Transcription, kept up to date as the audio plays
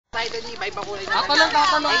tayo doon, iba-iba kulay na.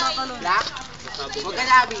 Tatalon. Black? Huwag ka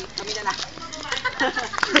na, Abi. Kami na lang.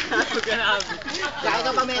 Huwag ka na, Abi. Kaya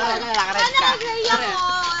ikaw pa meron ka, nakared ka.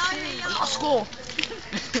 Lakas ko.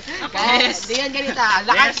 Kaya, di yan ganito.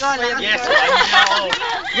 Lakas ko. Yes, 1B ako.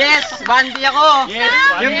 Yes, 1B ako. Yes,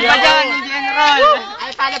 1B Yung iba ako. dyan, yung general.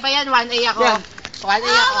 Ay, paano ba yan? 1A ako. 1A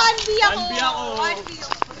ako. 1B ako. 1B ako.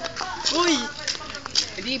 Uy!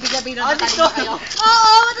 Hindi ibig sabihin na natalima kayo.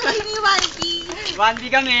 Oo, matalino yung 1B.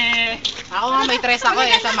 1B kami. Ako nga may 3 ako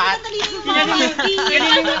eh, sa math.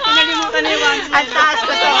 Pinalimutan na yung 1B. Ang taas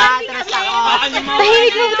ko sa math, 3 ako.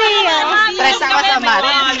 Tahimik mo ba yan? 3 ako sa math.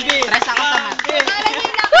 3 ako sa math.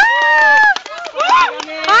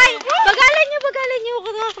 Ay, bagalan niyo.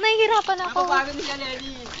 Nahihirapan ako. Napapagod ni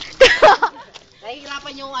Janelli.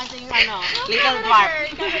 Nahihirapan yung little dwarf.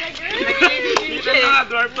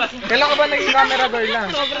 Kailan ka ba naging camera girl na?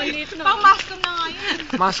 Pang mascom na nga yun.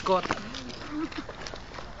 Mascot.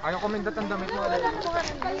 Ayaw kumindat ang damit mo.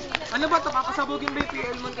 Ano ba ito? Papasabugin ba yung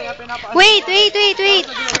PL mo kaya pinapaas? Wait.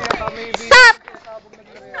 Stop!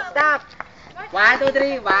 Stop! 1, 2,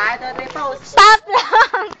 3. 1, 2, 3, pause. Stop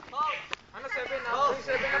lang! Ano 7 up?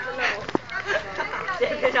 7 up na lang.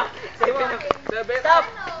 7 up. 7 Stop! up.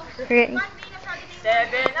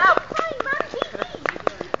 7 up!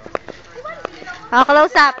 Oh,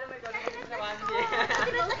 close up.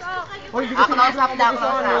 Close up na,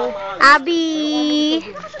 close up. Abby.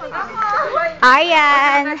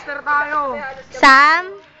 Aryan. Tester tayo.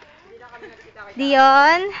 Sam.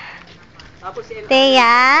 Dion.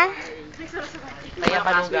 Thea. Kaya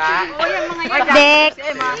panuga. Dex.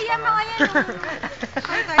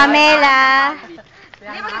 Pamela.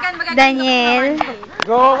 Daniel.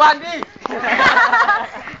 Go 1B!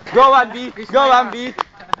 Go 1B! Go 1B!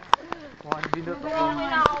 1B na to.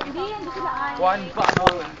 1 pa ako.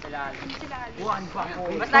 1 pa ako.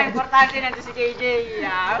 Basta importante nandito si KJ.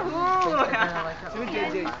 Yahoo!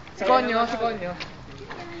 Si Konyo.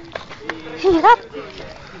 Hirap.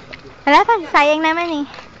 Wala pa, sayang naman eh.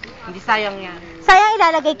 Hindi sayang yan. Sayang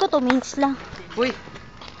ilalagay ko 2 minutes lang. Uy!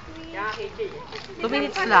 2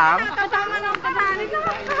 minutes lang?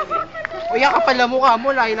 Uy, ang kapal na mukha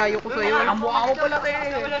mo. Layo ko sa'yo. Ang mukha mo pala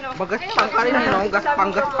tayo. Magaspang ka rin, no?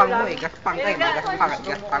 Gaspang mo eh. Gaspang ka eh.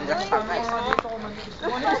 Gaspang ka eh.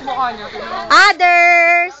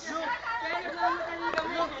 Others!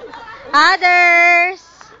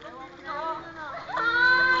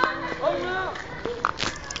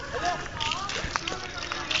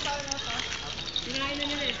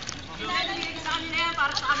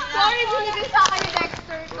 Sorry, binigay sa akin ni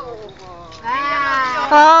Dexter to.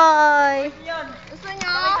 Hoy! Gusto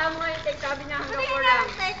niyo? Sabi niya hanggang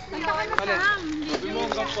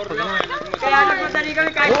 4 lang. Kaya nagmadali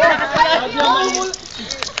kami kahit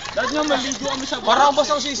Dahil nga maligo kami sa parang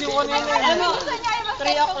basang sisiw kanina. 3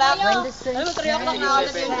 o'clock. 3 o'clock na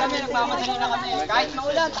alas yun kami. Nagmamadali na kami. Kahit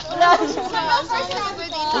maulan.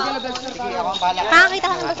 Sige, ako ang bahala.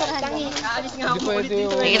 Makakita ka ng basurahan. Aalis nga ako ulit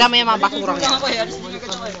dito. Nakikita mo yung mga bakurang yan.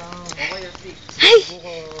 Ay!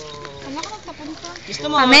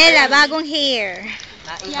 Gusto mo? Pamela, bagong hair.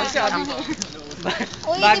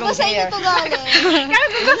 Uy, di ba sa inyo to galing?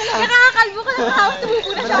 Nakakakalbo ka ng house, tumubo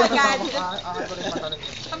na siya agad.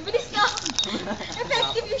 Ang bilis na.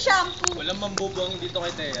 Effective yung shampoo. Walang mambubong dito kay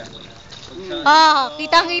Thea. Ah,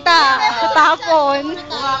 kitang-kita. Tapon.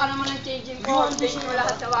 Kuha ka naman ng changing form. Changing mo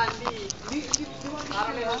lahat sa 1B. Para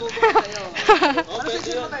may mabubong sa'yo.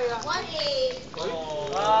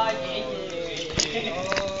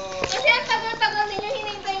 Kasi ang tagal-tagal ninyo,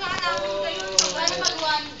 hinintay nga namin kayo. Para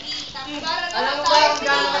mag-1B. Alam mo ba yung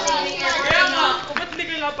gano'n kasi Kaya nga, ba't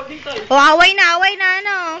hindi kayo napaghintay? Oh, away na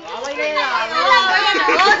ano. away na yun.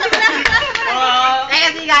 Eh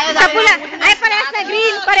kasi gaya Sa pula. Ay, parehas na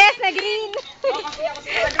green.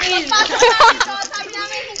 Sabi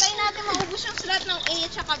namin, hintayin natin maubos yung slot ng A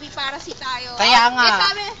at saka B para si tayo. Kaya nga. Eh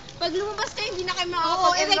sabi, pag lumabas kayo, hindi na kayo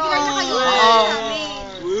makakapag-regular na kayo. Oo. Namin.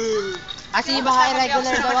 Kasi yung baka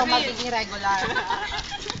irregular daw ang magiging regular.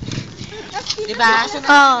 Diba?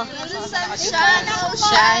 Oh.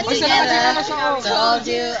 Shine together. Told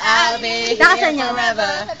you I'll be Nakasan nyo?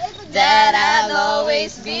 forever. That I'll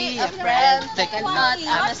always be a friend. Thick and hot,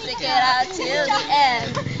 I'ma stick it out till the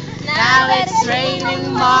end. Now it's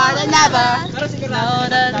raining more than ever. Know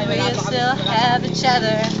that we'll still have each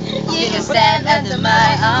other. You can stand under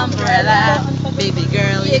my umbrella. Baby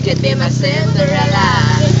girl, you could be my Cinderella.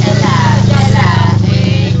 Ella, Ella,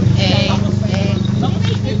 eh, eh, eh.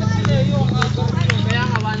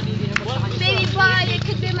 Baby boy, you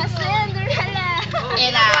could be my Cinderella.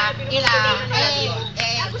 Ella, Ella, eh,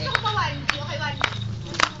 eh. Gusto ko pa 1B, okay 1B.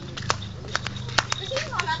 Kasi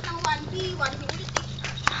yung lahat ng 1B ulit eh.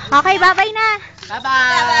 Okay, bye-bye na.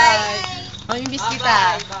 Bye-bye! Mamimiss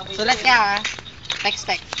kita. Sulat ka, ha?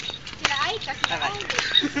 Text.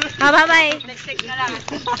 Bye-bye.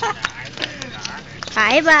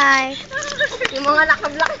 Bye-bye. Yung mga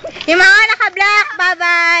naka-block. Yung mga naka-black,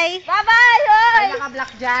 bye-bye. Bye-bye, hoy!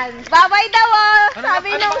 Naka-block dyan. Bye-bye daw, oh. Sabi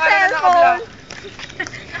ng cellphone.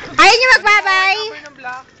 Ayaw niyo mag-bye-bye. Number ng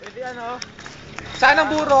black. Pwede ano? Saan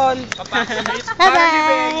ang buron?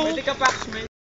 Bye-bye. Pwede ka packsmate.